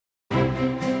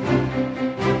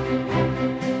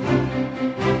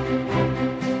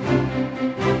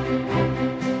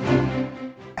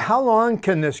how long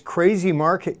can this crazy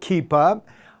market keep up?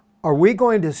 Are we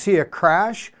going to see a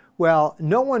crash? Well,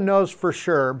 no one knows for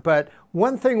sure, but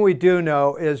one thing we do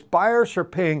know is buyers are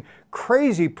paying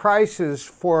crazy prices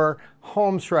for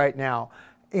homes right now.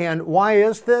 And why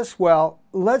is this? Well,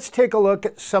 let's take a look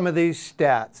at some of these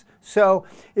stats. So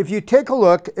if you take a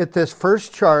look at this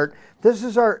first chart, this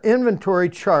is our inventory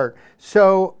chart.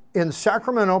 So in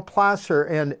Sacramento, Placer,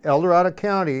 and El Dorado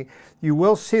County, you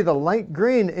will see the light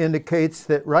green indicates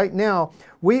that right now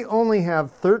we only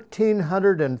have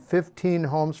 1,315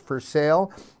 homes for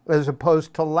sale, as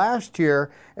opposed to last year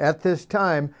at this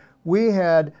time, we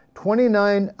had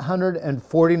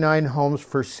 2,949 homes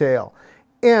for sale.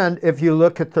 And if you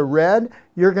look at the red,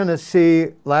 you're going to see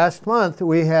last month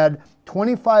we had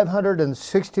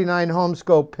 2,569 homes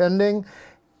go pending.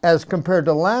 As compared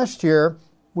to last year,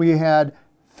 we had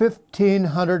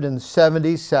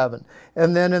 1,577.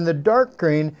 And then in the dark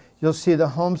green, you'll see the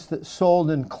homes that sold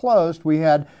and closed. We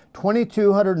had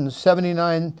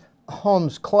 2,279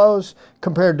 homes closed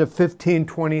compared to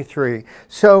 1,523.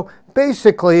 So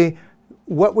basically,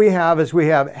 what we have is we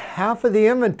have half of the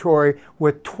inventory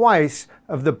with twice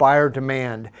of the buyer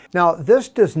demand. Now, this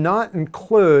does not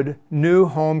include new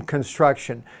home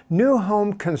construction. New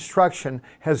home construction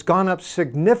has gone up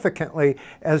significantly,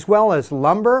 as well as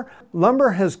lumber.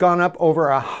 Lumber has gone up over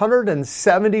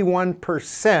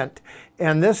 171%,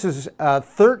 and this is a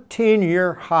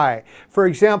 13-year high. For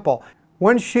example,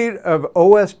 one sheet of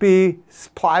OSB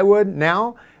plywood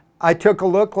now, I took a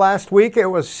look last week, it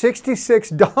was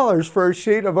 $66 for a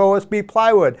sheet of OSB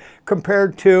plywood.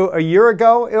 Compared to a year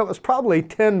ago, it was probably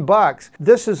 10 bucks.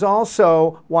 This is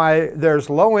also why there's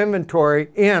low inventory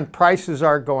and prices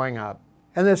are going up.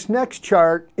 And this next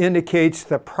chart indicates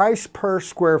the price per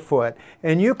square foot.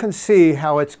 And you can see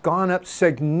how it's gone up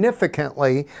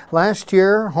significantly. Last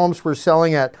year, homes were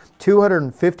selling at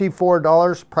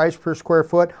 $254 price per square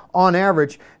foot on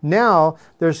average. Now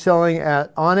they're selling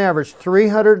at, on average,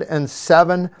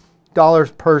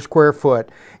 $307 per square foot.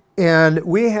 And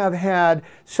we have had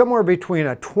somewhere between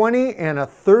a 20 and a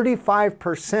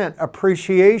 35%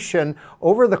 appreciation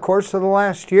over the course of the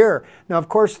last year. Now, of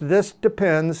course, this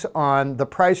depends on the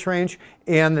price range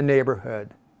and the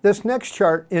neighborhood. This next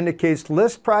chart indicates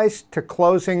list price to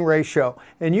closing ratio.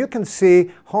 And you can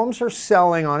see homes are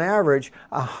selling on average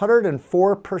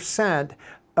 104%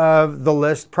 of the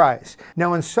list price.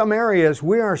 Now, in some areas,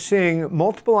 we are seeing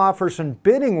multiple offers and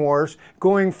bidding wars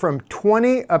going from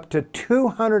 20 up to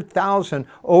 200,000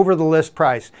 over the list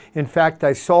price. In fact,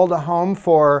 I sold a home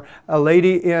for a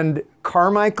lady in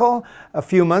Carmichael a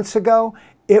few months ago.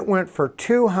 It went for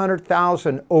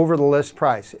 200,000 over the list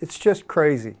price. It's just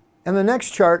crazy. And the next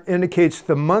chart indicates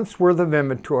the month's worth of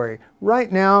inventory.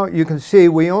 Right now, you can see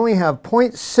we only have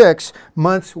 0.6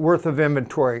 months worth of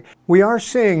inventory. We are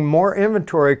seeing more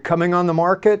inventory coming on the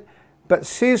market, but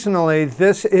seasonally,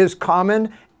 this is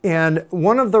common. And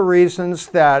one of the reasons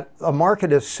that the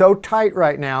market is so tight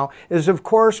right now is, of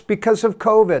course, because of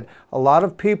COVID. A lot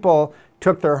of people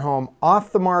took their home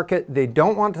off the market. They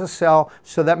don't want to sell,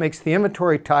 so that makes the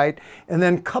inventory tight. And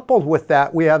then coupled with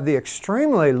that, we have the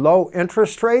extremely low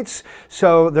interest rates,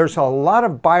 so there's a lot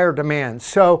of buyer demand.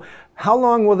 So how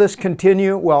long will this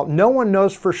continue? Well, no one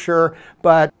knows for sure,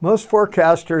 but most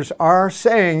forecasters are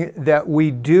saying that we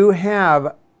do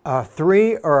have a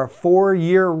 3 or a 4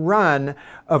 year run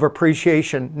of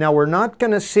appreciation. Now, we're not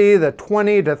going to see the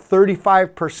 20 to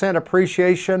 35%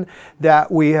 appreciation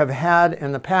that we have had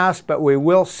in the past, but we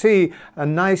will see a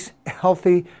nice,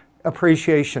 healthy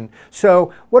appreciation.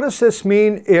 So what does this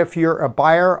mean if you're a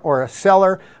buyer or a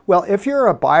seller? Well, if you're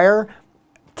a buyer,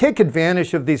 take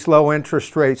advantage of these low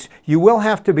interest rates. You will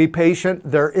have to be patient.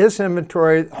 There is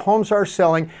inventory. Homes are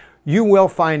selling. You will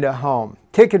find a home.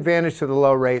 Take advantage of the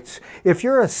low rates. If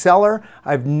you're a seller,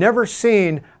 I've never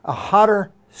seen a hotter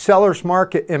seller's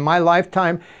market in my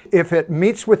lifetime. If it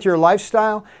meets with your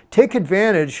lifestyle, take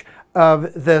advantage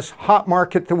of this hot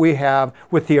market that we have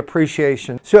with the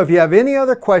appreciation. So if you have any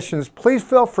other questions, please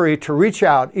feel free to reach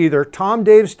out, either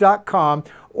tomdaves.com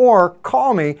or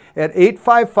call me at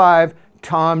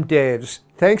 855-TOM-DAVES.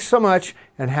 Thanks so much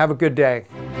and have a good day.